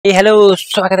Hello,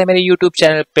 स्वागत है मेरे YouTube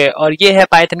चैनल पे। और ये है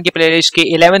पाइथन की प्लेलिस्ट की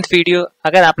 11th वीडियो।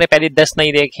 अगर आपने पहले 10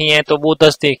 नहीं देखी हैं तो वो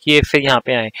 10 देखिए, फिर यहाँ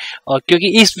पे आए। और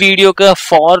क्योंकि इस वीडियो का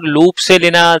फॉर लूप से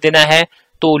लेना देना है,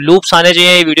 तो लूप्स आने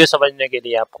चाहिए ये वीडियो समझने के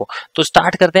लिए आपको। तो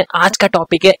स्टार्ट करते हैं। आज का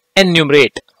टॉपिक है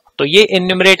एन्यूमरेट। तो ये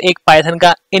एन्यूमरेट एक पाइथन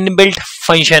का इनबिल्ट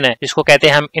फंक्शन है जिसको कहते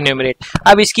हैं हम एन्यूमरेट।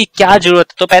 अब इसकी क्या जरूरत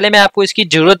है, तो पहले मैं आपको इसकी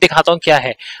जरूरत दिखाता हूँ क्या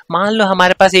है। मान लो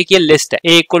हमारे पास एक ये लिस्ट है,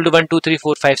 a = 1 2 3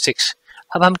 4 5 6।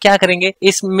 अब हम क्या करेंगे,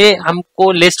 इसमें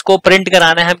हमको लिस्ट को प्रिंट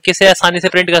कराना है। हम किसे आसानी से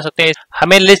प्रिंट कर सकते हैं,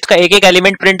 हमें लिस्ट का एक एक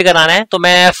एलिमेंट प्रिंट कराना है, तो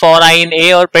मैं फॉर आई इन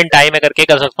ए और प्रिंट आई में करके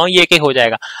कर सकता हूँ, ये एक हो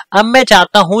जाएगा। अब मैं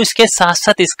चाहता हूँ इसके साथ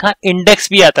साथ इसका इंडेक्स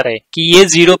भी आता रहे कि ये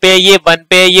 0 पे, ये 1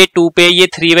 पे, ये 2 पे, ये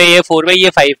 3 पे, ये 4 पे, ये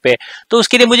 5 पे। तो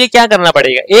उसके लिए मुझे क्या करना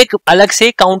पड़ेगा, एक अलग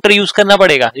से काउंटर यूज करना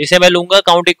पड़ेगा, जिसे मैं लूंगा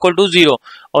काउंट इक्वल टू 0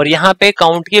 और यहाँ पे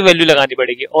काउंट की वैल्यू लगानी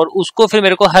पड़ेगी। और उसको फिर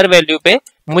मेरे को हर वैल्यू पे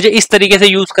मुझे इस तरीके से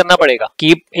यूज करना पड़ेगा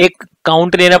कि एक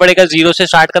काउंट लेना पड़ेगा, 0 से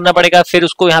स्टार्ट करना पड़ेगा, फिर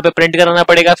उसको यहाँ पे प्रिंट कराना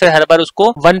पड़ेगा, फिर हर बार उसको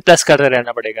 1 प्लस करते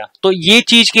रहना पड़ेगा। तो ये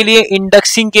चीज के लिए,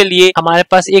 इंडेक्सिंग के लिए हमारे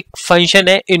पास एक फंक्शन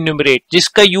है एन्यूमरेट,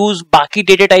 जिसका यूज बाकी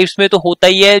डेटा टाइप्स में तो होता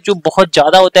ही है। जो बहुत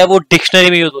ज्यादा होता है वो डिक्शनरी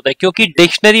में यूज होता है, क्योंकि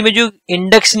डिक्शनरी में जो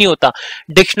इंडेक्स नहीं होता,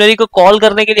 डिक्शनरी को कॉल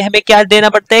करने के लिए हमें क्या देना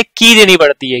पड़ता है, की देनी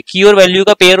पड़ती है। की और वैल्यू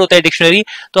का पेयर होता है डिक्शनरी।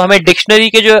 तो हमें डिक्शनरी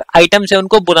के जो आइटम्स है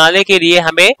उनको बुलाने के लिए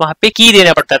हमें वहां पे की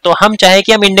देना पड़ता है। तो हम चाहे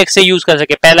कि हम इंडेक्स से यूज कर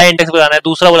सके, पहला इंडेक्स बुलाना है,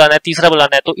 दूसरा बुलाना है, तीसरा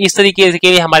बुलाना है, तो इस तरीके के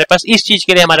लिए हमारे पास, इस चीज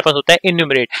के लिए हमारे पास होता है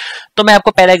एन्यूमरेट। तो मैं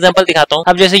आपको पहला एग्जांपल दिखाता हूं।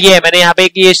 अब जैसे ये है, मैंने यहाँ पे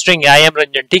एक ये स्ट्रिंग है आई एम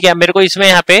रंजन, ठीक है। मेरे को इसमें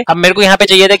यहाँ पे, अब मेरे को यहाँ पे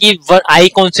चाहिए था कि आई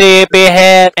कौन से पे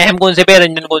है, एम कौन से पे है,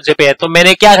 रंजन कौन से पे है। तो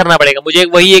मैंने क्या करना पड़ेगा, मुझे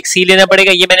वही एक सी लेना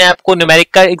पड़ेगा। ये मैंने आपको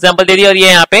न्यूमेरिक का एग्जांपल दे दिया और ये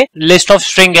यहाँ पे लिस्ट ऑफ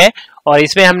स्ट्रिंग है। और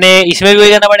इसमें इसमें भी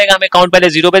वही करना पड़ेगा, हमें काउंट पहले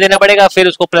 0 पे देना पड़ेगा, फिर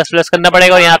उसको प्लस प्लस करना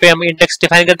पड़ेगा और यहाँ पे हम इंडेक्स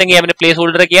डिफाइन कर देंगे। हमने प्लेस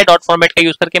होल्डर किया है डॉट फॉर्मेट का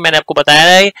यूज करके, मैंने आपको बताया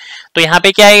है। तो यहाँ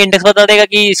पे क्या है, इंडेक्स बता देगा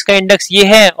कि इसका इंडेक्स ये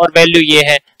है और वैल्यू ये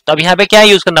है। तो अब यहाँ पे क्या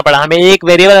यूज करना पड़ा, हमें एक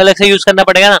वेरिएबल अलग से यूज करना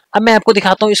पड़ेगा ना। अब मैं आपको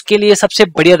दिखाता हूँ इसके लिए सबसे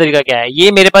बढ़िया तरीका क्या है।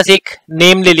 ये मेरे पास एक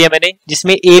नेम ले लिया मैंने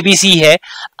जिसमें ABC है।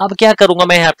 अब क्या करूंगा,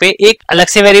 मैं यहाँ पे एक अलग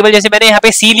से वेरिएबल, जैसे मैंने यहाँ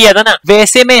पे C लिया था ना,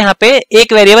 वैसे मैं यहाँ पे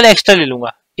एक वेरिएबल एक्स्ट्रा ले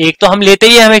लूंगा। एक तो हम लेते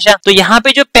ही है हमेशा। तो यहाँ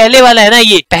पे जो पहले वाला है ना,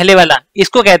 ये पहले वाला,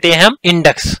 इसको कहते हैं हम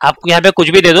इंडेक्स। आपको यहाँ पे कुछ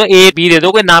भी दे दो, A B दे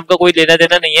दो, कोई नाम का कोई लेना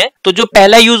देना नहीं है। तो जो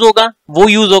पहला यूज होगा वो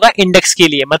यूज होगा इंडेक्स के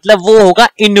लिए, मतलब वो होगा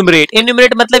एन्यूमरेट।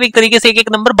 एन्यूमरेट मतलब एक तरीके से एक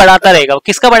एक नंबर बढ़ाता रहेगा।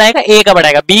 किसका बढ़ाएगा, A का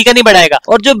बढ़ाएगा, B का नहीं बढ़ाएगा।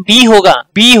 और जो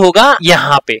B होगा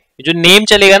यहाँ पे जो नेम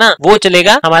चलेगा ना, वो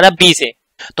चलेगा हमारा B से।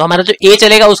 तो हमारा जो A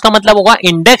चलेगा उसका मतलब होगा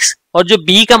इंडेक्स, और जो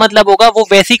B का मतलब होगा वो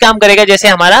वैसे ही काम करेगा जैसे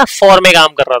हमारा फॉर में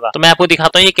काम कर रहा था। तो मैं आपको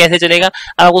दिखाता हूँ ये कैसे चलेगा।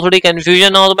 अब आपको थोड़ी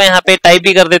कंफ्यूजन हो तो मैं यहाँ पे टाइप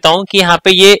भी कर देता हूँ कि यहाँ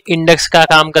पे ये इंडेक्स का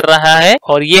काम कर रहा है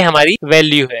और ये हमारी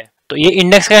वैल्यू है। तो ये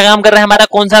इंडेक्स का काम कर रहा है, हमारा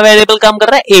कौन सा वेरिएबल काम कर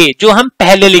रहा है, A, जो हम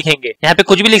पहले लिखेंगे। यहाँ पे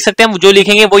कुछ भी लिख सकते हैं, हम जो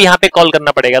लिखेंगे वो यहाँ पे कॉल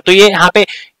करना पड़ेगा। तो ये यहाँ पे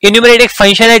एन्यूमरेट एक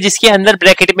फंक्शन है जिसके अंदर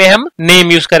ब्रैकेट में हम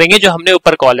नेम यूज करेंगे जो हमने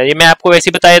ऊपर कॉल है। ये मैं आपको वैसे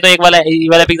ही बताया तो एक वाला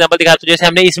एग्जांपल दिखाता हूँ। जैसे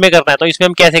हमने इसमें करना है तो इसमें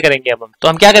हम कैसे करेंगे। अब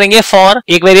हम क्या करेंगे, फॉर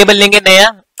एक वेरिएबल लेंगे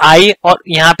नया I और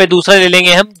यहाँ पे दूसरा ले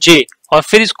लेंगे हम J, और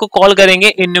फिर इसको कॉल करेंगे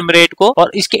इन्यूमरेट को।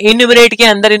 और इसके इन्यूमरेट के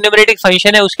अंदर, इन्यूमरेट एक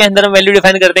फंक्शन है, उसके अंदर हम वैल्यू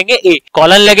डिफाइन कर देंगे A,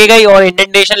 कॉलन लगेगा और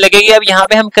इंडेंटेशन लगेगी। अब यहाँ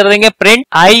पे हम कर देंगे प्रिंट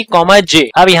I, J।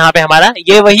 अब यहाँ पे हमारा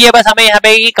ये वही है, बस हमें यहाँ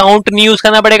पे काउंट नहीं यूज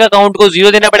करना पड़ेगा, काउंट को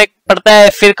 0 देना पड़ता है,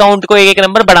 फिर काउंट को एक एक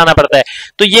नंबर बढ़ाना पड़ता है।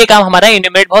 तो ये काम हमारा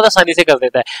इन्यूमरेट बहुत आसानी से कर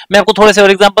देता है। मैं आपको थोड़े से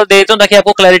और एग्जांपल दे देता हूँ ताकि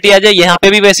आपको क्लैरिटी आ जाए। यहाँ पे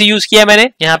भी वैसे यूज किया मैंने,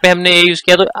 यहाँ पे हमने ये यूज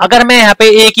किया। तो अगर मैं यहाँ पे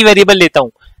एक ही वेरिएबल लेता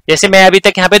हूँ, जैसे मैं अभी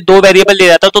तक यहाँ पे 2 वेरिएबल ले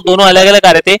रहा था तो दोनों अलग अलग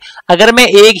आ रहे थे। अगर मैं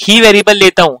एक ही वेरिएबल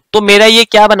लेता हूं तो मेरा ये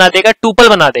क्या बना देगा, टुपल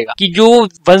बना देगा कि जो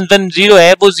 110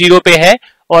 है वो 0 पे है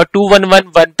और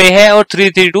 2111 1 पे है और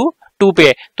 332 2 पे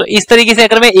है। तो इस तरीके से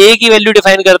अगर मैं एक ही वैल्यू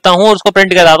डिफाइन करता हूं और उसको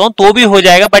प्रिंट कराता हूं तो भी हो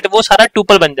जाएगा, बट वो सारा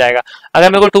टुपल बन जाएगा। अगर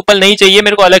मेरे को टुपल नहीं चाहिए,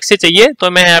 मेरे को अलग से चाहिए, तो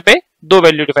मैं यहाँ पे 2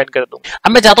 वैल्यू डिफाइन कर दूं।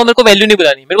 अब मैं चाहता हूं मेरे को वैल्यू नहीं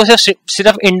बुलानी, मेरे को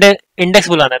सिर्फ इंडेक्स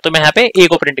बुलाना है, तो मैं यहाँ पे A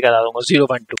को प्रिंट करा दूंगा 0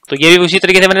 1 2। तो ये भी उसी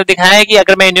तरीके से मैंने दिखाया है कि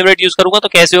अगर मैं एन्यूमरेट यूज करूंगा तो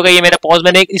कैसे होगा। ये मेरा पॉज,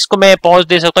 मैंने इसको मैं पॉज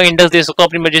दे सकता हूँ, इंडेक्स दे सकता हूँ,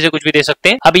 अपनी मर्जी से कुछ भी दे सकते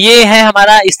हैं। अब ये है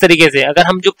हमारा इस तरीके से। अगर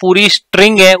हम जो पूरी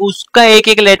स्ट्रिंग है उसका एक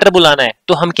एक लेटर बुलाना है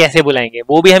तो हम कैसे बुलाएंगे,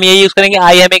 वो भी हम यही यूज करेंगे।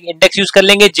 I हम एक इंडेक्स यूज कर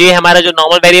लेंगे, J हमारा जो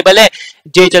नॉर्मल वेरिएबल है,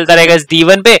 J चलता रहेगा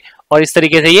D1 पे, और इस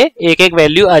तरीके से ये एक एक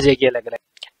वैल्यू आ जाएगी अलग अलग।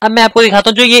 अब मैं आपको दिखाता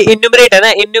हूँ जो ये इन्यूमरेट है ना,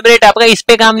 इन्यूमरेट आपका इस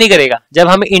पे काम नहीं करेगा जब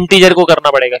हम इंटीजर को करना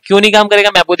पड़ेगा। क्यों नहीं काम करेगा,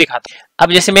 मैं आपको दिखाता हूँ।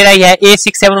 अब जैसे मेरा ये है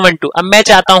A6712, अब मैं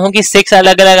चाहता हूँ कि 6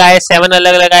 अलग अलग आए, 7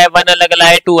 अलग अलग आए, 1 अलग अलग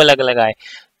आए, 2 अलग अलग आए।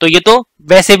 तो ये तो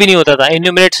वैसे भी नहीं होता था।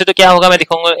 इन्यूमरेट से तो क्या होगा मैं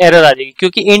दिखाऊंगा, एरर आ जाएगी,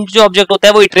 क्योंकि इंट जो ऑब्जेक्ट होता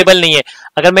है वो इटरेबल नहीं है।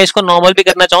 अगर मैं इसको नॉर्मल भी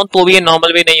करना चाहूँ तो भी ये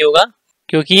नॉर्मल भी नहीं होगा,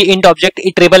 क्योंकि इंट ऑब्जेक्ट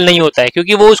इटरेबल नहीं होता है,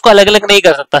 क्योंकि वो उसको अलग अलग नहीं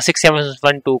कर सकता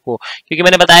 6712 को, क्योंकि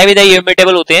मैंने बताया भी था ये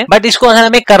इम्यूटेबल होते हैं। बट इसको अगर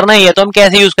हमें करना ही है तो हम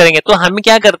कैसे यूज करेंगे, तो हम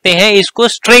क्या करते हैं, इसको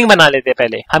स्ट्रिंग बना लेते हैं।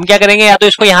 पहले हम क्या करेंगे, या तो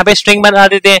इसको यहाँ पे स्ट्रिंग बना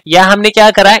देते हैं, या हमने क्या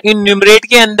करा, इन्यूमरेट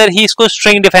के अंदर ही इसको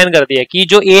स्ट्रिंग डिफाइन कर दिया कि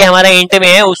जो ए हमारा इंट में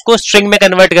है उसको स्ट्रिंग में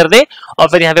कन्वर्ट कर दे और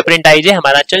फिर यहाँ पे प्रिंट आई जे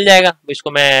हमारा चल जाएगा।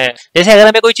 इसको मैं जैसे अगर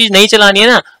हमें कोई चीज नहीं चलानी है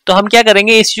ना, तो हम क्या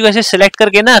करेंगे, इस चीज को ऐसे सिलेक्ट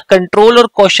करके ना कंट्रोल और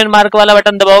क्वेश्चन मार्क वाला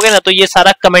बटन दबाओगे ना, तो ये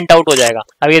सारा कमेंट आउट हो जाएगा।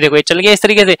 अब ये देखो ये चल गया इस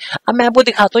तरीके से। अब मैं आपको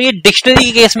दिखाता हूँ ये डिक्शनरी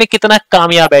के केस में कितना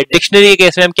कामयाब है। डिक्शनरी के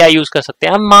केस में हम क्या यूज कर सकते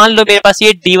हैं। अब मान लो मेरे पास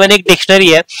ये D1 एक डिक्शनरी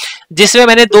है जिसमें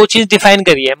मैंने दो चीज डिफाइन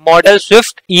करी है, मॉडल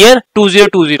स्विफ्ट ईयर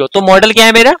 2020। तो मॉडल क्या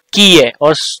है मेरा, की है,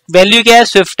 और वैल्यू क्या है,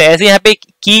 स्विफ्ट है। ऐसे यहाँ पे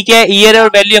की क्या है, ईयर है, और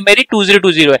वैल्यू मेरी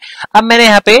 2020 है। अब मैंने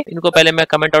यहाँ पे इनको पहले मैं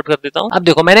कमेंट आउट कर देता हूँ। अब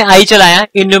देखो मैंने आई चलाया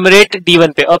इन्यूमरेट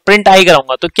D1 पे और प्रिंट आई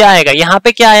कराऊंगा तो क्या आएगा, यहाँ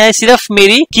पे क्या आया है, सिर्फ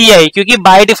मेरी की आई। क्योंकि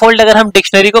बाय डिफॉल्ट अगर हम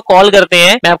डिक्शनरी को कॉल करते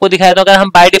हैं, मैं आपको दिखाया था, अगर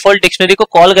हम बाय डिफॉल्ट डिक्शनरी को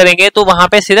कॉल करेंगे तो वहां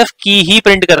पे सिर्फ की ही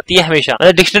प्रिंट करती है हमेशा,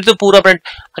 मतलब डिक्शनरी तो पूरा प्रिंट।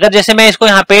 अगर जैसे मैं इसको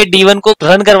यहाँ पे D1 को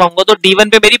रन करवाऊंगा तो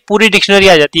D1 पे मेरी पूरी डिक्शनरी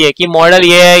आ जाती है कि मॉडल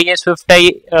ये है, ये स्विफ्ट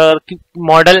है,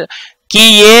 मॉडल की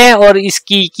ये है, और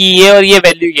इसकी की ये, और ये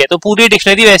वैल्यू ये है। तो पूरी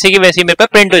डिक्शनरी वैसे की वैसी मेरे पे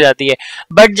प्रिंट हो जाती है।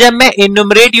 बट जब मैं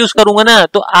इन्यूमरेट यूज करूंगा ना,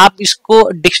 तो आप इसको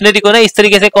डिक्शनरी को ना इस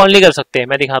तरीके से कॉल नहीं कर सकते।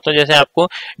 मैं दिखाता हूँ, जैसे आपको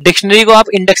डिक्शनरी को आप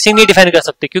इंडेक्सिंग नहीं डिफाइन कर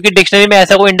सकते, क्योंकि डिक्शनरी में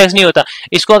ऐसा कोई इंडेक्स नहीं होता।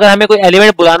 इसको अगर हमें कोई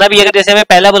एलिमेंट बुलाना भी है, अगर जैसे हमें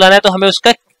पहला बुलाना है तो हमें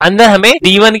उसका अंदर हमें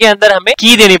D1 के अंदर हमें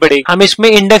की देनी पड़ेगी, हम इसमें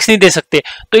इंडेक्स नहीं दे सकते।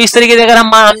 तो इस तरीके से अगर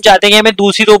हम चाहते हैं कि हमें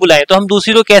दूसरी रो बुलाए, तो हम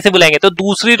दूसरी रो कैसे बुलाएंगे, तो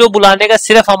दूसरी रो बुलाने का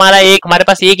सिर्फ हमारे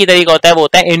पास एक ही तरीका होता है, वो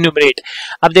होता है इन्यूमरेट।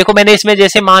 अब देखो मैंने इसमें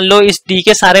जैसे मान लो इस D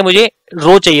के सारे मुझे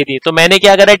रो चाहिए थी, तो मैंने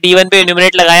क्या करा, D1 पे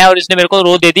इन्यूमरेट लगाया और इसने मेरे को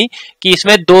रो दे दी कि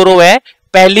इसमें दो रो है,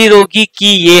 पहली रो की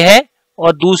ये है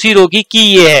और दूसरी रो की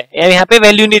ये है। यहाँ पे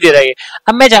वैल्यू नहीं दे रहा है।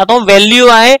 अब मैं चाहता हूँ वैल्यू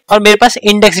आए और मेरे पास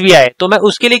इंडेक्स भी आए, तो मैं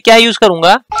उसके लिए क्या यूज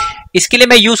करूंगा, इसके लिए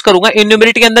मैं यूज करूंगा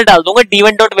इन्यूमरेट के अंदर डाल दूंगा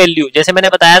D1 डॉट वैल्यू। जैसे मैंने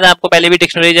बताया था आपको पहले भी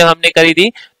डिक्शनरी जब हमने करी थी,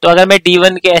 तो अगर मैं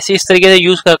D1 के ऐसे इस तरीके से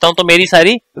यूज करता हूँ तो मेरी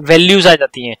सारी वैल्यूज आ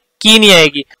जाती हैं, की नहीं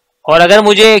आएगी। और अगर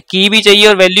मुझे की भी चाहिए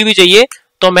और वैल्यू भी चाहिए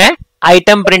तो मैं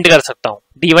आइटम प्रिंट कर सकता हूँ,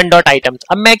 D1 डॉट आइटम्स।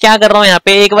 अब मैं क्या कर रहा हूँ, यहाँ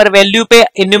पे एक बार वैल्यू पे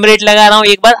इन्यूमरेट लगा रहा हूँ,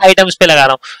 एक बार आइटम्स पे लगा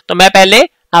रहा हूँ। तो मैं पहले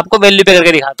आपको वैल्यू पे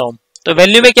करके दिखाता हूँ। तो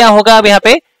वैल्यू में क्या होगा, अब यहाँ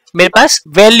पे मेरे पास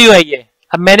वैल्यू आई है।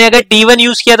 अब मैंने अगर D1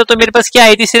 यूज किया था तो मेरे पास क्या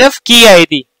आई थी, सिर्फ की आई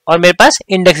थी और मेरे पास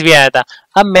इंडेक्स भी आया था।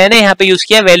 अब मैंने यहाँ पे यूज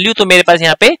किया वैल्यू, तो मेरे पास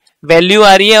यहाँ पे वैल्यू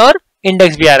आ रही है और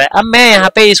इंडेक्स भी आ रहा है। अब मैं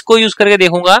यहाँ पे इसको यूज करके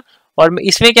देखूंगा और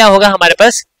इसमें क्या होगा, हमारे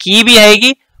पास की भी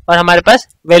आएगी और हमारे पास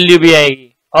वैल्यू भी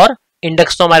आएगी और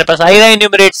इंडेक्स तो हमारे पास आ ही रहा है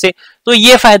इन्यूमरेट से। तो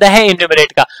ये फायदा है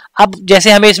इन्यूमरेट का। अब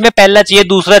जैसे हमें इसमें पहला चाहिए,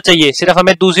 दूसरा चाहिए, सिर्फ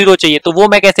हमें दूसरी रो चाहिए, तो वो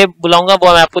मैं कैसे बुलाऊंगा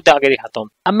वो मैं आपको आगे दिखाता हूँ।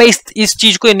 अब मैं इस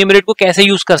चीज को इन्यूमरेट को कैसे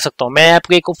यूज कर सकता हूँ, मैं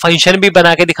आपको एक फंक्शन भी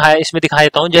बना के इसमें दिखा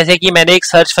देता हूँ। जैसे कि मैंने एक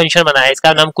सर्च फंक्शन बनाया,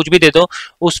 इसका नाम कुछ भी दे दो,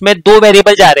 उसमें दो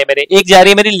वेरिएबल जा रहे हैं मेरे, एक जा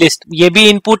रही है मेरी लिस्ट, ये भी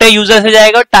इनपुट है यूजर से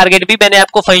जाएगा, और टारगेट भी। मैंने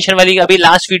आपको फंक्शन वाली अभी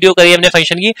लास्ट वीडियो करी हमने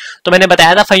फंक्शन की, तो मैंने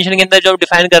बताया था फंक्शन के अंदर जो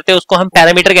डिफाइन करते हैं उसको हम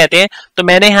पैरामीटर कहते हैं। तो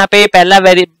मैंने यहाँ पे पहला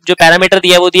जो पैरामीटर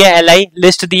दिया वो दिया li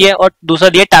लिस्ट दी है, और दूसरा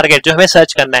दिया टारगेट जो हमें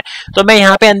सर्च करना है। तो मैं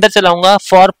यहाँ पे अंदर चलाऊंगा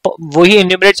फॉर, वही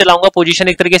इन्यूमरेट चलाऊंगा, पोजीशन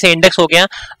एक तरीके से इंडेक्स हो गया।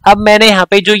 अब मैंने यहाँ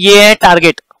पे जो ये है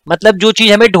टारगेट, मतलब जो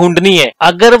चीज हमें ढूंढनी है,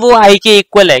 अगर वो i के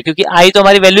इक्वल है, क्योंकि i तो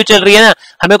हमारी वैल्यू चल रही है ना,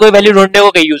 हमें कोई वैल्यू ढूंढने को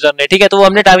कही यूजर ने, ठीक है, तो वो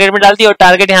हमने टारगेट में डाल दी और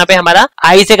टारगेट यहाँ पे हमारा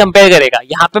i से कंपेयर करेगा।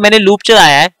 यहाँ पे मैंने लूप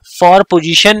चलाया है for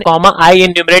position comma i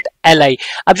enumerate li।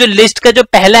 अब जो लिस्ट का जो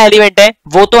पहला एलिमेंट है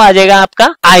वो तो आ जाएगा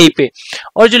आपका i पे,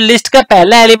 और जो लिस्ट का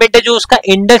पहला एलिमेंट है जो उसका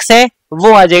इंडेक्स है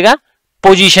वो आ जाएगा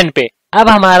पोजीशन पे। अब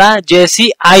हमारा जैसी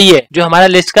i है, जो हमारा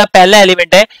लिस्ट का पहला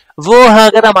एलिमेंट है, वो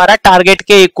अगर हमारा टारगेट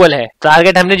के इक्वल है,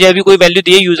 टारगेट हमने जब भी कोई वैल्यू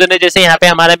दी है यूजर ने, जैसे यहाँ पे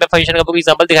हमारा मैं फंक्शन का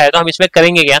एग्जांपल दिखाया तो हम इसमें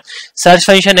करेंगे क्या, सर्च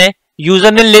फंक्शन है,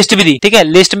 यूजर ने लिस्ट भी दी, ठीक है,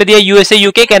 लिस्ट में दिया यूएसए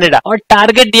यूके कनाडा, और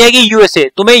टारगेट दिया कि यूएसए।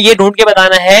 तुम्हें ये ढूंढ के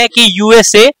बताना है कि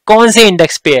यूएसए कौन से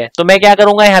इंडेक्स पे है। तो मैं क्या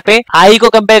करूंगा, यहाँ पे आई को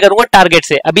कंपेयर करूंगा टारगेट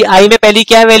से। अभी आई में पहली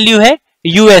क्या वैल्यू है,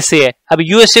 यूएसए है, अब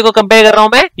यूएसए को कंपेयर कर रहा हूं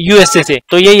मैं यूएसए से,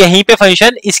 तो ये यहीं पे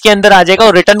फंक्शन इसके अंदर आ जाएगा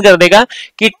और रिटर्न कर देगा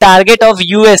कि target of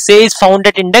USA is found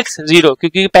at index 0,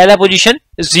 क्योंकि पहला पोजीशन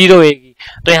 0 होगी।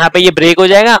 तो यहाँ पे ये ब्रेक हो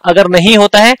जाएगा, अगर नहीं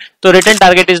होता है तो return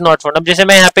target is not found. अब जैसे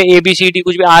मैं यहाँ पे ABCD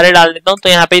कुछ भी RA डाल देता हूँ तो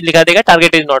यहाँ पे लिखा देगा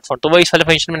टारगेट इज नॉट फाउंड, तो वो इस वाले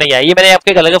फंक्शन में नहीं आया। ये मैंने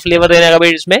आपको एक अलग फ्लेवर देने का भी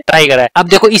इसमें ट्राई करा है। अब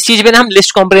देखो इस चीज में ना हम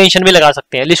लिस्ट कॉम्प्रिहेंशन भी लगा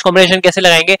सकते हैं। लिस्ट कॉम्प्रिहेंशन कैसे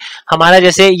लगाएंगे, हमारा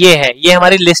जैसे ये है, ये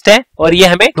हमारी लिस्ट है और ये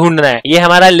हमें ढूंढना है, ये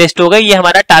हमारा लिस्ट हो गया, ये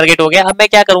हमारा टारगेट हो गया। अब मैं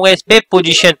क्या करूंगा, इस पे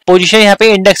पोजीशन यहाँ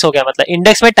पे इंडेक्स हो गया, मतलब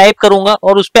इंडेक्स में टाइप करूंगा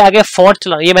और उस पे आगे फॉर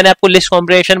चलाऊंगा। ये मैंने आपको लिस्ट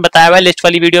कॉम्प्रिहेंशन बताया हुआ है लिस्ट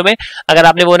वाली वीडियो में, अगर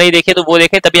आपने वो नहीं देखे तो वो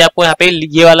देखे, तभी आपको यहाँ पे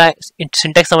ये वाला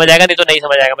सिंटेक्स समझ आएगा, नहीं तो नहीं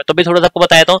समझ आएगा। मैं तो भी थोड़ा सा आपको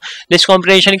बताता हूँ लिस्ट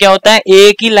कॉम्प्रिहेंशन क्या होता है।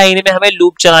 एक ही लाइन में हमें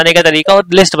लूप चलाने का तरीका और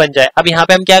लिस्ट बन जाए। अब यहाँ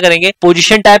पे हम क्या करेंगे,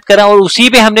 पोजीशन टाइप करा और उसी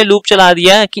पे हमने लूप चला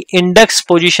दिया कि इंडेक्स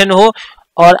पोजीशन हो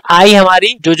और आई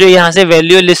हमारी जो यहाँ से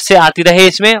वैल्यू लिस्ट से आती रहे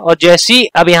इसमें। और जैसी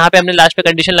अब यहाँ पे हमने लास्ट पे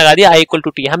कंडीशन लगा दिया आई इक्वल टू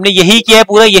टी। हमने यही किया है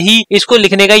पूरा, यही इसको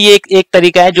लिखने का ये एक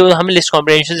तरीका है जो हम लिस्ट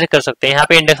कॉम्प्रिहेंशन से कर सकते हैं। यहाँ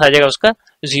पे इंडेक्स आ जाएगा उसका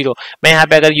 0। मैं यहाँ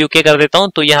पे अगर यूके कर देता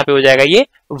हूँ तो यहाँ पे हो जाएगा ये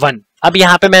 1। अब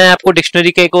यहाँ पे मैंने आपको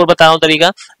डिक्शनरी का एक और बता रहा हूँ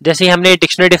तरीका। जैसे ही हमने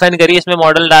डिक्शनरी डिफाइन करी, इसमें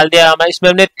मॉडल डाल दिया, इसमें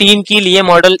हमने 3 की लिए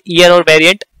मॉडल, ईयर और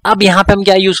वेरिएंट। अब यहाँ पे हम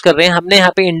क्या यूज कर रहे हैं, हमने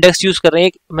यहाँ पे इंडेक्स यूज कर रहे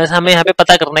हैं। हमें यहाँ पे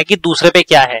पता करना है कि दूसरे पे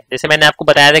क्या है। जैसे मैंने आपको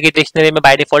बताया था कि डिक्शनरी में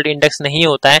बाय डिफॉल्ट इंडेक्स नहीं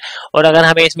होता है, और अगर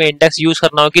हमें इसमें इंडेक्स यूज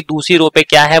करना हो कि दूसरी रो पे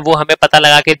क्या है वो हमें पता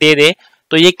लगा के दे दे,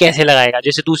 तो ये कैसे लगाएगा।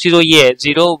 जैसे दूसरी रो ये है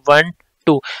 0 1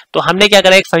 2, तो हमने क्या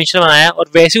करा, एक फंक्शन बनाया और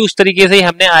वैसे उस तरीके से ही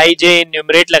हमने आई जे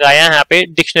न्यूमरेट लगाया, यहाँ पे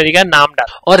डिक्शनरी का नाम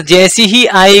डाला। और जैसे ही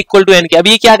आई इक्वल टू एन के, अब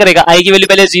ये क्या करेगा, आई की वैल्यू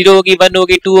पहले 0 होगी, 1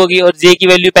 होगी, 2 होगी, और जे की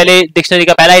वैल्यू पहले डिक्शनरी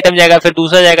का पहला आइटम जाएगा, फिर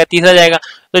दूसरा जाएगा, तीसरा जाएगा।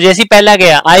 तो जैसे ही पहला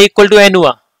गया आई इक्वल टू एन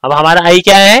हुआ, अब हमारा आई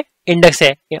क्या है, इंडेक्स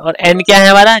है, और एन क्या है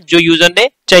हमारा, जो यूजर ने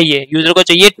चाहिए, यूजर को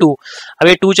चाहिए 2। अब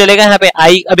ये 2 चलेगा, यहाँ पे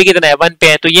आई अभी कितना है 1 पे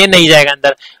है, तो ये नहीं जाएगा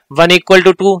अंदर। 1 इक्वल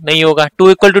टू 2 नहीं होगा, 2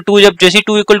 इक्वल टू 2, जब जैसे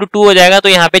 2 इक्वल टू 2 हो जाएगा तो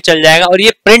यहाँ पे चल जाएगा और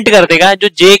ये प्रिंट कर देगा जो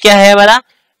जे क्या है हमारा,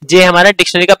 जे हमारा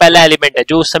डिक्शनरी का पहला एलिमेंट है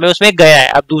जो उस समय उसमें गया है।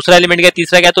 अब दूसरा एलिमेंट गया,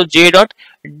 तीसरा गया, तो जे डॉट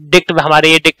डिक्ट,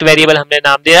 हमारे ये डिक्ट वेरिएबल हमने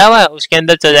नाम दिया हुआ है, उसके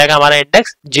अंदर चल जाएगा हमारा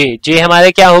इंडेक्स जे। जे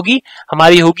हमारे क्या होगी,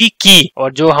 हमारी होगी की,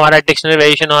 और जो हमारा डिक्शनरी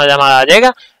वेरिएशन हमारा आ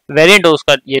जाएगा वेरिएंट,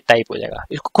 उसका ये टाइप हो जाएगा।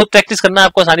 इसको खुद प्रैक्टिस करना,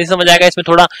 आपको आसानी से समझ आएगा। इसमें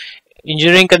थोड़ा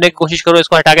इंजीनियरिंग करने की कोशिश करो,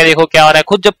 इसको हटा के देखो क्या हो रहा है,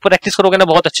 खुद जब प्रैक्टिस करोगे ना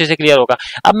बहुत अच्छे से क्लियर होगा।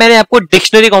 अब मैंने आपको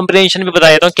डिक्शनरी कॉम्प्रिहेंशन भी बता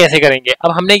देता हूँ कैसे करेंगे।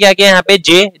 अब हमने क्या किया, यहाँ पे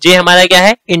जे, जे हमारा क्या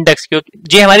है इंडेक्स, क्योंकि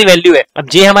जे हमारी वैल्यू है। अब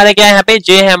जे हमारा क्या है, यहाँ पे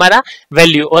जे है हमारा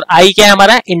वैल्यू, और आई क्या है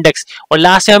हमारा इंडेक्स, और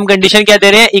लास्ट में हम कंडीशन क्या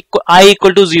दे रहे हैं, आई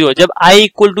इक्वल टू 0। जब आई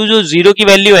इक्वल टू जो 0 की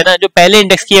वैल्यू है ना, जो पहले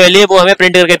इंडेक्स की वैल्यू है, वो हमें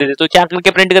प्रिंट करके दे दे। तो क्या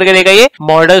करके प्रिंट करके देगा ये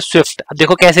मॉडल स्विफ्ट। अब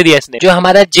देखो कैसे दिया इसने, जो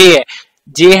हमारा जे है,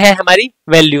 जे है हमारी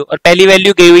वैल्यू, और पहली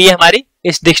वैल्यू गई हुई है हमारी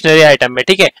इस डिक्शनरी आइटम में,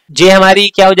 ठीक है। जे हमारी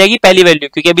क्या हो जाएगी, पहली वैल्यू,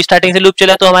 क्योंकि अभी स्टार्टिंग से लूप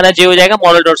चला तो हमारा जे हो जाएगा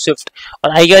मॉडल डॉट स्विफ्ट,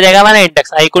 और आई क्या हो जाएगा हमारा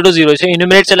इंडेक्स, आई इक्वल टू 0। इसे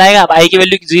इन्यूमरेट चलाएगा, अब आई की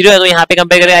वैल्यू 0 है तो यहाँ पे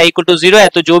कंपेयर करेगा आई इक्वल टू 0 है,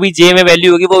 तो जो भी जे में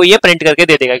वैल्यू होगी वो ये प्रिंट करके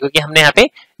दे देगा, क्योंकि हमने यहाँ पे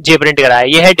जे प्रिंट करा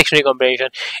है। ये है डिक्शनरी कॉम्प्रिहेंशन।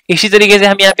 इसी तरीके से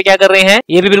हम यहाँ पे क्या कर रहे हैं,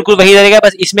 ये भी बिल्कुल वही रहेगा,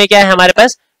 बस इसमें क्या है हमारे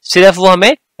पास, सिर्फ वो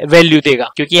हमें वैल्यू देगा,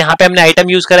 क्योंकि यहाँ पे हमने आइटम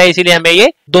यूज करा है, इसीलिए हमें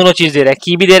ये दोनों चीज दे रहा है,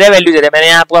 की भी दे रहा है, वैल्यू दे रहा है। मैंने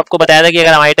यहाँ आपको बताया था कि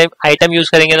अगर हम आइटम यूज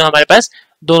करेंगे तो हमारे पास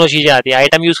दोनों चीजें आती है,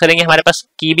 आइटम यूज करेंगे हमारे पास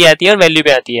की भी आती है और वैल्यू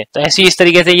भी आती है। तो ऐसी इस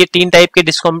तरीके से ये 3 टाइप के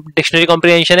डिक्शनरी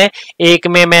कॉम्प्रिहेंशन है। एक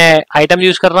में मैं आइटम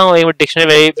यूज कर रहा हूँ, एक में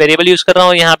डिक्शनरी वेरिएबल यूज कर रहा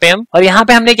हूँ। यहाँ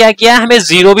पे हमने क्या किया, हमें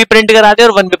 0 भी प्रिंट करा दे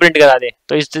और 1 भी प्रिंट करा दे।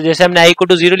 तो इस जैसे हमने आई को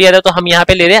टू 0 लिया था, तो हम यहाँ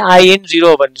पे ले रहे हैं आई इन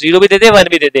 0 1, 0 भी दे दे 1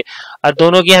 भी दे दे, और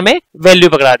दोनों की हमें वैल्यू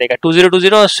पकड़ा देगा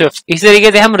 2020 और स्विफ्ट। इसी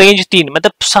तरीके से हम रेंज 3,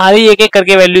 मतलब सारी एक एक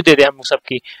करके वैल्यू दे दे हम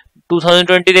सबकी।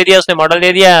 2020 दे दिया उसने, मॉडल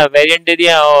दे दिया, वेरिएंट दे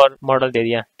दिया और मॉडल दे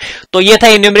दिया। तो ये था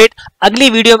इन्यूमरेट। अगली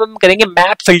वीडियो में हम करेंगे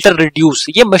मैप फिल्टर रिड्यूस।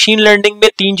 ये मशीन लर्निंग में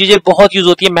 3 चीजें बहुत यूज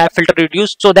होती है, map filter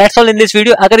reduce. So that's all in this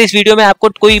video. अगर इस वीडियो में आपको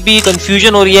कोई भी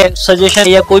कंफ्यूजन हो रही है, सजेशन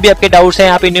या कोई भी आपके डाउट्स हैं,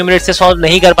 आप इन्यूमरेट से सॉल्व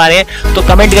नहीं कर पा रहे हैं, तो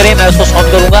कमेंट करें, मैं उसको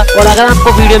सॉल्व करूंगा। और अगर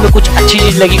आपको वीडियो में कुछ अच्छी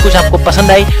चीज लगी, कुछ आपको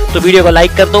पसंद आई, तो वीडियो को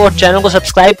लाइक कर दो और चैनल को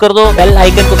सब्सक्राइब कर दो, बेल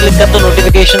आइकन को क्लिक कर दो,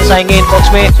 नोटिफिकेशन आएंगे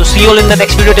इनबॉक्स में। सो सी you all in the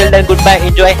next video. Till then good bye,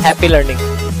 enjoy, happy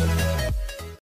learning.